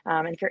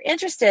 And if you're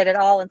interested at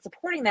all in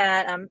supporting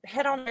that,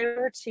 head on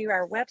over to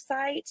our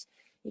website.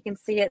 You can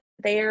see it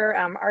there,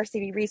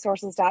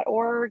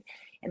 rcvresources.org,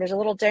 and there's a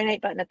little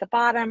donate button at the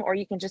bottom, or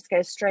you can just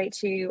go straight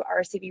to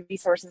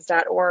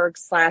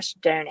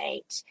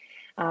rcvresources.org/donate.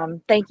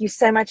 Thank you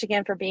so much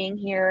again for being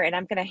here, and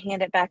I'm going to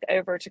hand it back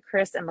over to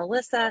Chris and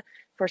Melissa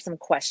for some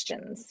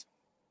questions.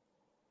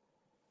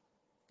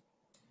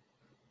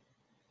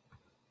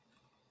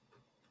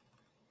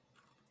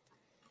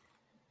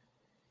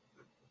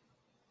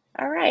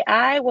 All right,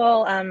 I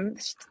will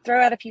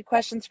throw out a few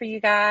questions for you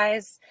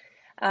guys.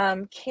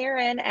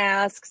 Karen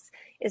asks,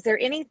 is there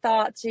any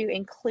thought to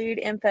include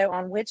info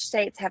on which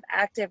states have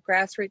active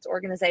grassroots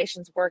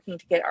organizations working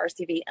to get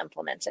RCV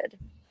implemented?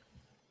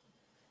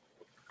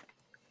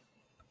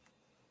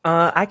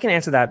 I can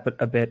answer that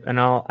a bit, and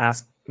I'll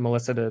ask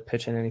Melissa to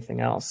pitch in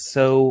anything else.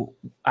 So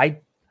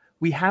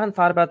we haven't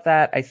thought about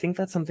that. I think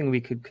that's something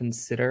we could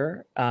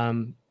consider,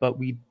 but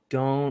we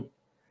don't.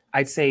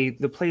 I'd say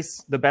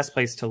the best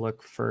place to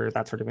look for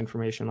that sort of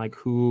information, like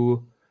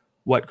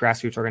what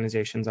grassroots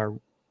organizations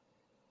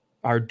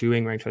are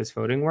doing ranked choice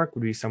voting work,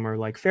 would be somewhere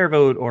like Fair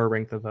Vote or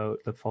Rank the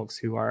Vote, the folks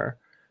who are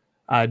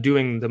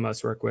doing the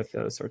most work with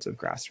those sorts of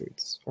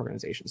grassroots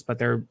organizations. But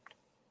they're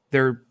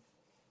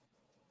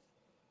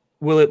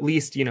will at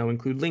least,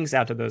 include links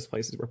out to those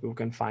places where people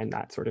can find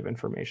that sort of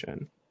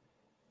information.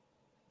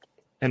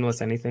 And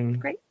Melissa, anything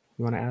Great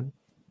you want to add?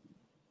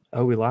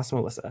 Oh, we lost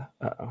Melissa.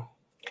 Uh-oh.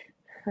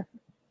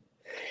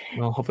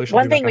 Well, hopefully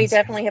one thing we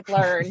definitely have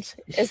learned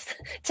is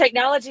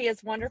technology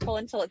is wonderful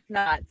until it's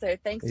not. So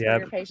thanks for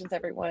your patience,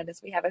 everyone, as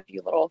we have a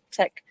few little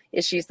tech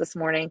issues this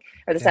morning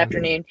or this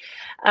afternoon.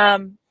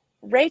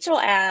 Rachel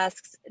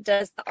asks,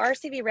 does the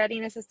RCV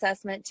readiness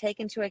assessment take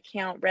into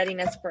account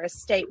readiness for a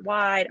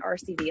statewide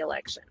RCV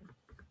election?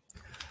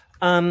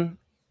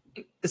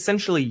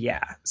 Essentially,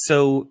 yeah.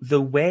 So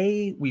the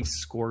way we've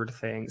scored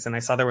things, and I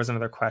saw there was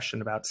another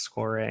question about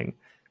scoring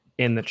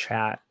in the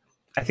chat.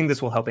 I think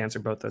this will help answer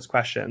both those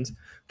questions.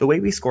 The way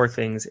we score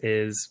things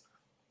is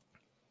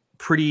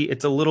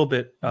it's a little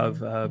bit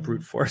of a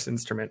brute force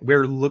instrument.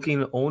 We're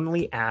looking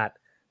only at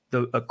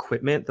the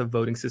equipment, the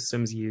voting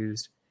systems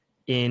used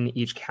in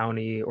each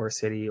county or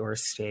city or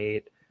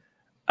state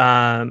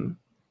to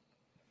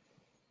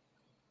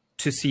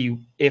see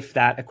if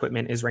that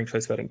equipment is ranked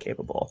choice voting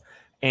capable.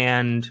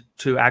 And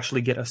to actually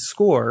get a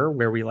score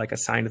where we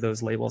assigned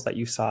those labels that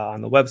you saw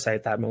on the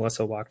website that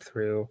Melissa walked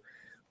through,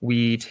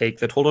 we take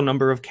the total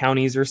number of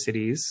counties or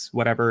cities,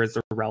 whatever is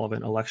the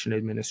relevant election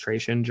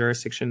administration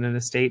jurisdiction in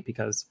a state,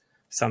 because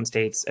some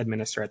states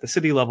administer at the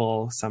city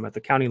level, some at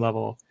the county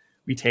level.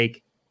 We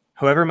take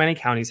however many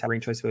counties have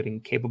ranked choice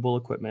voting capable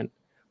equipment.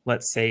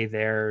 Let's say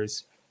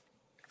there's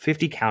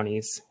 50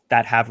 counties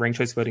that have ranked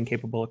choice voting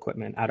capable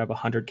equipment out of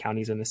 100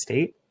 counties in the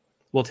state.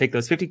 We'll take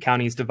those 50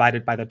 counties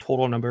divided by the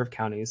total number of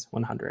counties,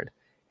 100,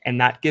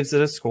 and that gives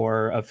it a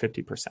score of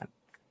 50%.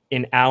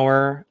 In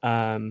our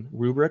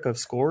rubric of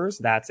scores,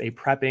 that's a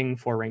prepping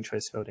for ranked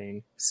choice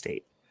voting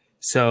state.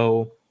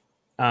 So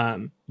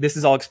this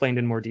is all explained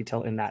in more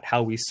detail in that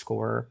how we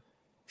score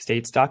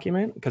states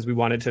document, because we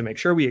wanted to make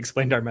sure we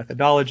explained our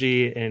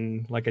methodology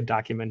in a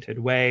documented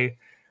way.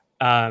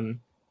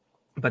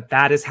 But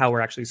that is how we're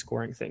actually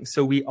scoring things.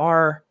 So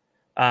we're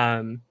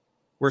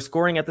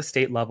scoring at the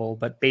state level,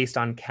 but based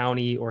on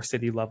county or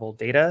city level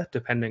data,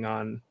 depending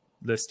on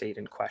the state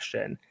in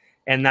question.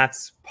 And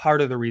that's part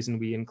of the reason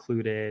we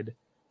included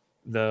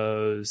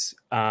those,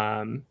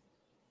 the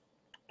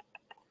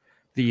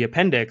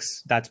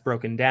appendix that's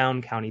broken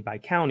down county by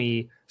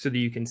county so that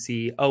you can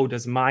see, oh,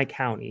 does my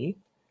county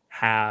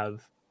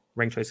have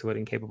ranked choice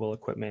voting capable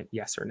equipment?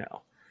 Yes or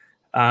no.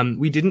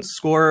 We didn't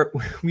score,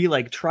 we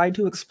tried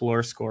to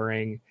explore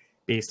scoring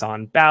based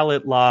on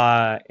ballot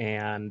law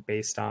and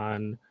based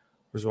on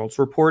results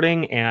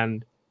reporting,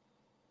 and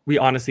we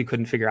honestly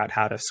couldn't figure out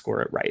how to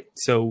score it right.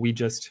 So we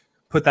just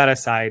put that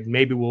aside.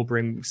 Maybe we'll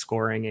bring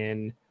scoring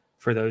in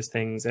for those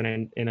things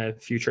in a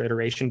future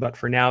iteration. But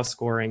for now,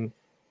 scoring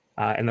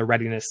and the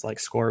readiness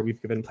score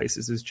we've given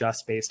places is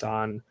just based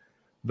on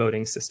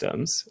voting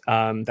systems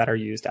that are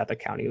used at the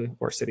county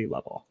or city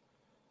level.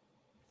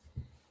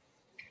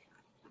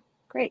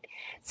 Great.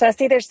 So I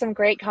see there's some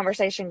great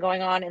conversation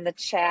going on in the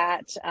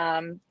chat.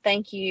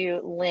 Thank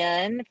you,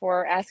 Lynn,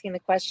 for asking the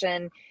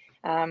question.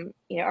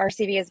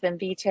 RCV has been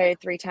vetoed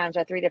 3 times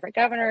by 3 different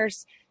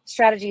governors.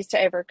 Strategies to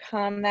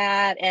overcome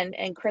that.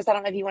 And Chris, I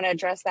don't know if you want to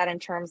address that in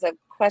terms of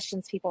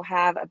questions people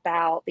have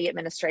about the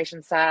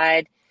administration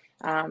side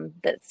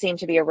that seem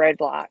to be a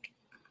roadblock.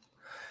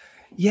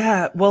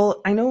 Yeah,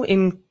 well, I know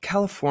in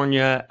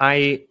California,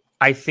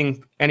 I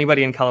think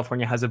anybody in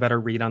California has a better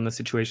read on the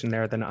situation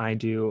there than I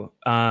do.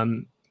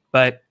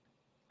 But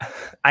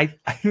I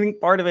think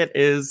part of it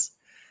is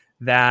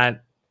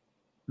that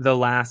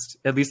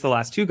at least the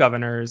last 2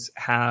 governors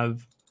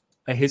have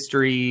a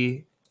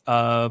history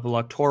of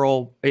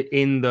electoral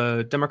in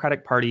the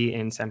Democratic Party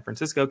in San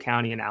Francisco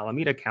County and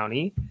Alameda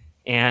County.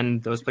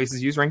 And those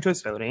places use ranked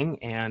choice voting,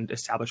 and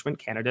establishment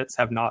candidates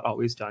have not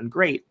always done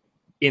great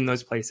in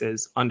those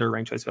places under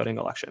ranked choice voting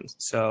elections.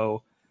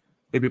 So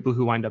the people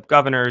who wind up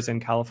governors in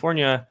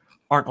California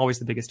aren't always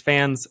the biggest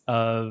fans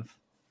of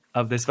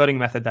this voting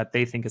method that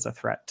they think is a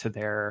threat to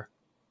their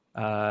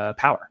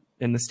power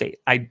in the state.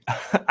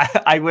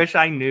 I wish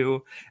I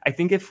knew. I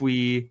think if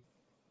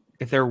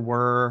there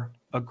were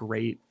a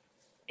great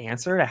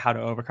answer to how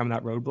to overcome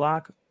that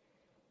roadblock,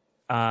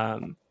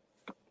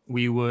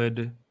 we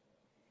would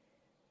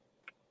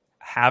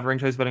have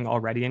ranked choice voting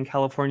already in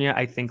California.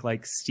 I think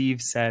Steve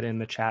said in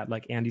the chat,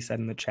 Andy said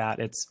in the chat,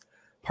 it's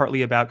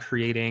partly about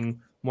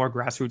creating more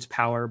grassroots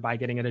power by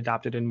getting it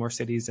adopted in more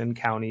cities and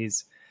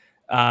counties.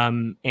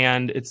 And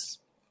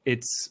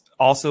it's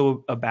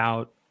also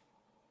about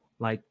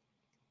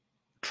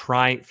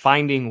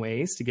finding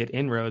ways to get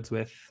inroads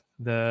with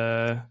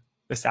the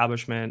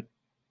establishment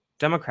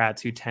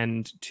Democrats who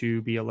tend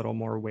to be a little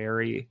more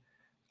wary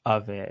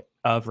of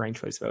ranked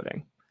choice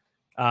voting.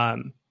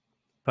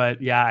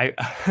 But yeah,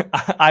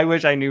 I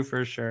wish I knew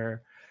for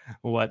sure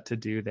what to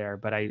do there.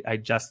 But I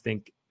just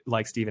think,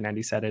 like Steve and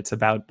Andy said, it's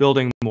about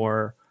building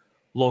more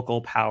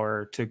local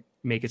power to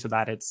make it so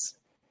that it's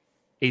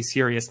a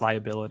serious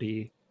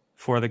liability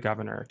for the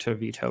governor to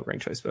veto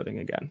ranked choice voting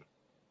again.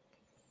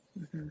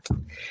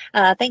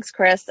 Mm-hmm. Thanks,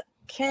 Chris.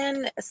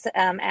 Ken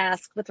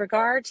asked, with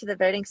regard to the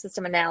voting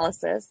system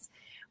analysis,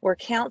 were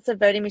counts of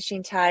voting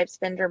machine types,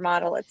 vendor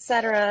model,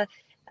 etc.,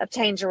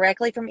 obtained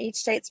directly from each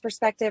state's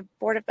prospective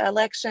Board of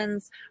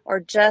Elections or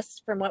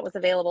just from what was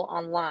available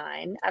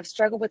online? I've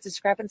struggled with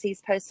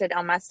discrepancies posted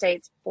on my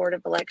state's Board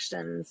of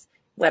Elections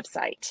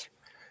website.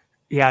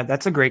 Yeah,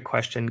 that's a great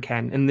question,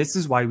 Ken. And this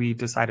is why we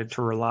decided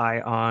to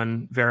rely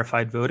on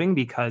verified voting,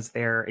 because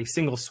they're a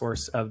single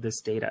source of this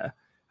data.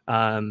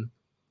 I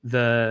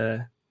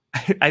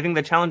think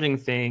the challenging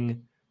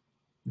thing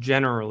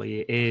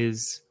generally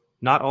is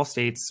not all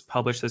states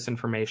publish this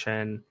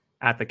information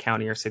at the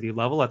county or city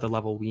level, at the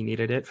level we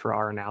needed it for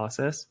our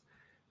analysis.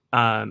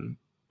 Or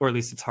at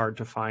least it's hard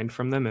to find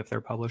from them if they're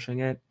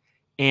publishing it.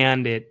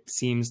 And it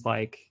seems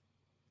like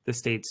the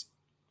states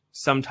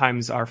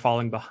sometimes are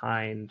falling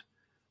behind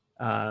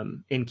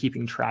in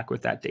keeping track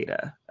with that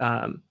data.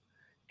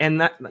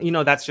 And that,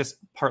 that's just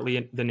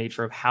partly the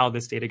nature of how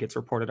this data gets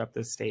reported up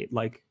the state.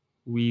 Like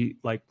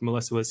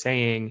Melissa was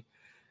saying,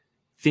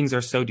 things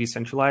are so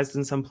decentralized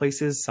in some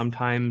places.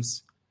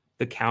 Sometimes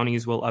the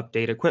counties will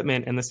update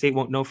equipment and the state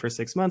won't know for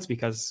 6 months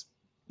because,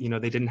 they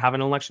didn't have an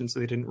election, so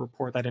they didn't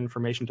report that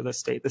information to the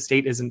state. The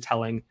state isn't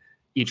telling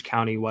each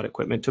county what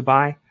equipment to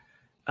buy.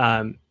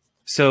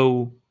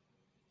 So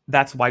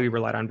that's why we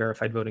relied on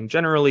verified voting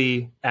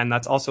generally. And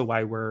that's also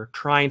why we're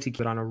trying to keep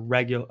it on a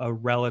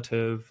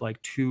relative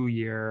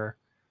 2-year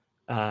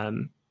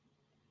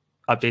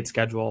update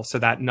schedule so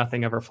that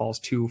nothing ever falls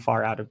too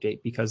far out of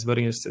date, because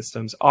voting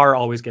systems are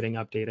always getting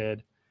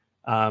updated.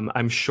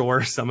 I'm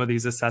sure some of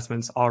these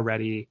assessments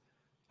already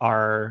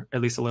are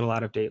at least a little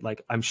out of date.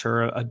 I'm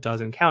sure a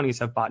dozen counties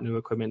have bought new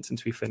equipment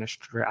since we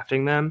finished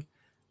drafting them.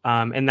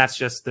 And that's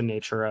just the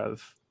nature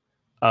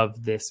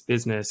of this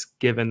business,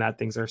 given that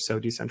things are so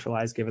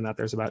decentralized, given that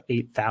there's about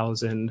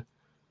 8,000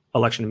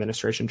 election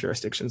administration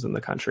jurisdictions in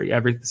the country.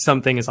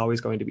 Something is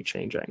always going to be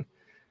changing.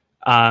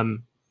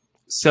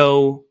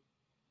 So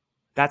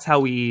that's how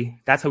we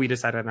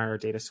decided on our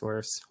data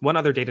source. One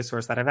other data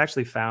source that I've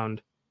actually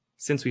found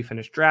since we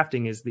finished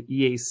drafting is the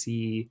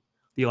EAC,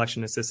 the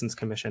Election Assistance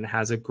Commission,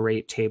 has a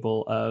great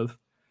table of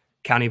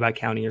county by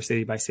county or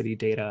city by city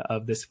data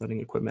of this voting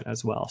equipment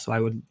as well. So I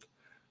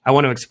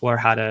want to explore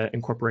how to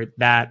incorporate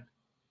that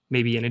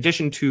maybe in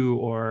addition to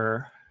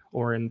or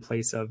in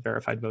place of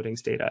verified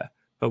voting's data,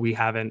 but we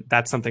haven't.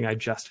 That's something I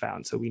just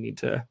found, so we need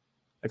to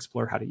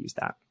explore how to use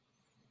that.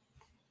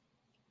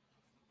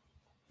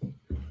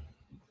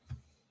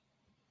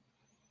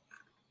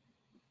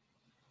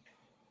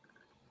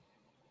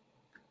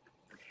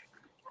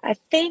 I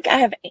think I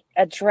have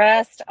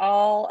addressed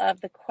all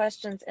of the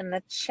questions in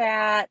the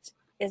chat.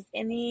 Is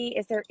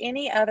there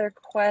any other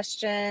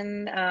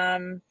question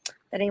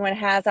anyone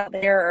has out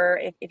there,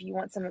 or if you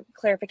want some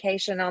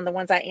clarification on the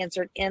ones I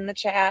answered in the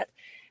chat,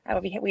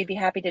 we'd be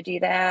happy to do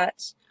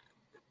that.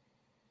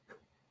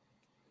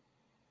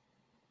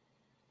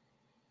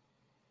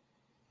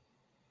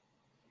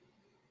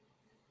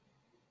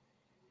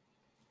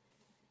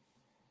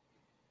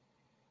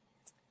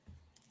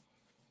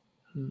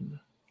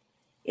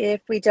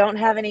 If we don't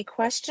have any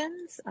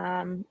questions,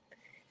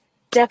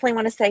 definitely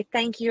want to say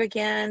thank you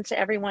again to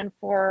everyone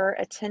for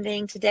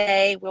attending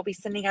today. We'll be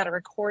sending out a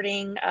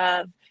recording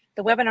of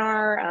the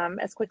webinar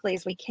as quickly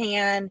as we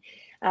can.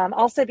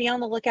 Also be on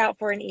the lookout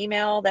for an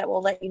email that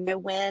will let you know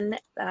when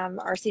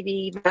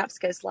RCV Maps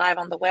goes live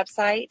on the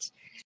website.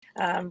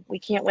 We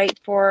can't wait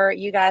for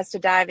you guys to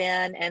dive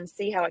in and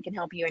see how it can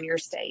help you in your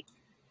state.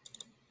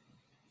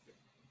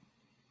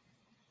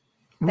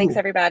 Thanks,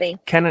 everybody.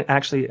 Ken,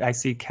 actually, I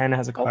see Ken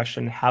has a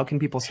question. How can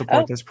people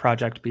support this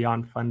project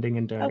beyond funding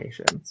and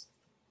donations?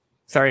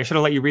 Sorry, I should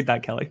have let you read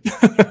that, Kelly.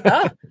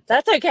 Oh,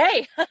 that's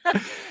okay.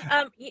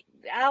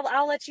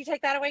 I'll let you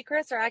take that away,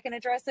 Chris, or I can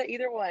address it,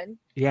 either one.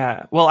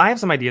 Yeah, well, I have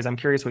some ideas. I'm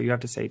curious what you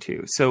have to say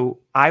too. So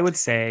I would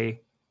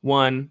say,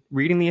 one,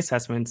 reading the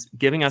assessments,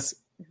 giving us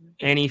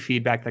any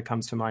feedback that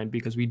comes to mind,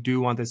 because we do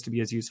want this to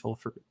be as useful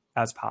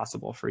as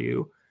possible for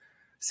you.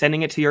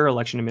 Sending it to your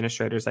election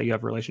administrators that you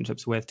have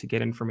relationships with to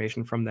get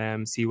information from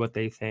them, see what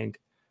they think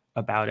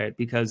about it.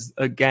 Because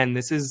again,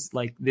 this is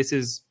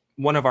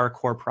one of our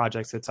core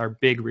projects. It's our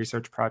big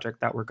research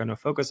project that we're going to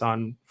focus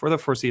on for the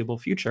foreseeable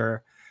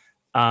future.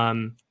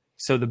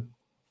 So the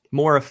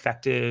more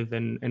effective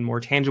and more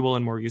tangible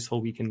and more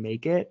useful we can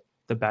make it,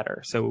 the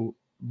better. So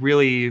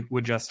really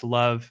would just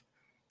love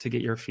to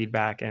get your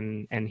feedback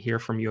and hear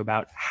from you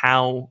about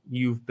how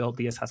you've built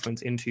the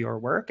assessments into your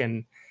work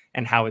and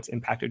how it's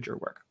impacted your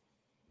work.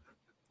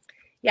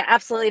 Yeah,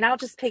 absolutely. And I'll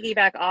just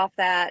piggyback off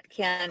that,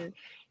 Ken.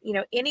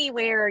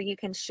 Anywhere you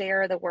can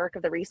share the work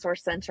of the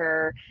Resource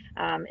Center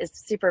is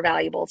super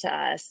valuable to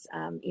us.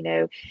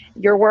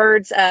 Your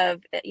words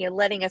of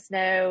letting us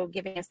know,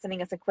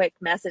 sending us a quick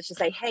message to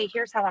say, hey,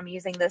 here's how I'm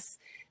using this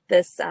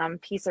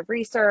piece of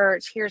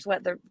research. Here's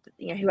what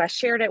who I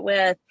shared it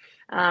with.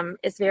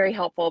 Is very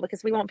helpful,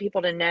 because we want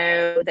people to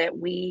know that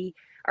we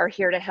are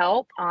here to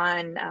help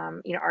on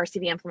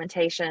RCV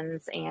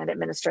implementations and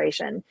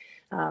administration.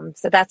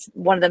 So that's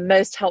one of the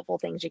most helpful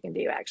things you can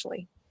do,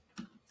 actually.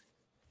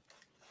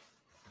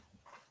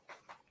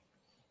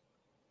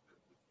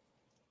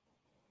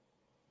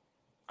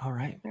 All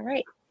right.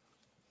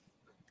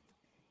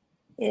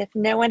 If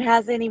no one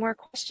has any more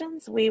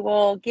questions, we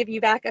will give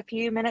you back a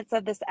few minutes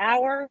of this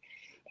hour,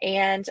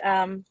 and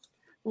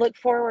look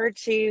forward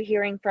to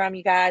hearing from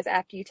you guys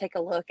after you take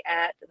a look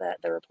at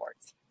the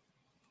reports.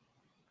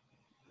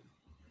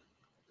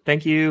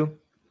 Thank you.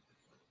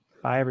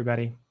 Bye,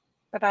 everybody.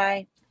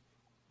 Bye-bye.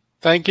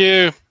 Thank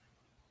you.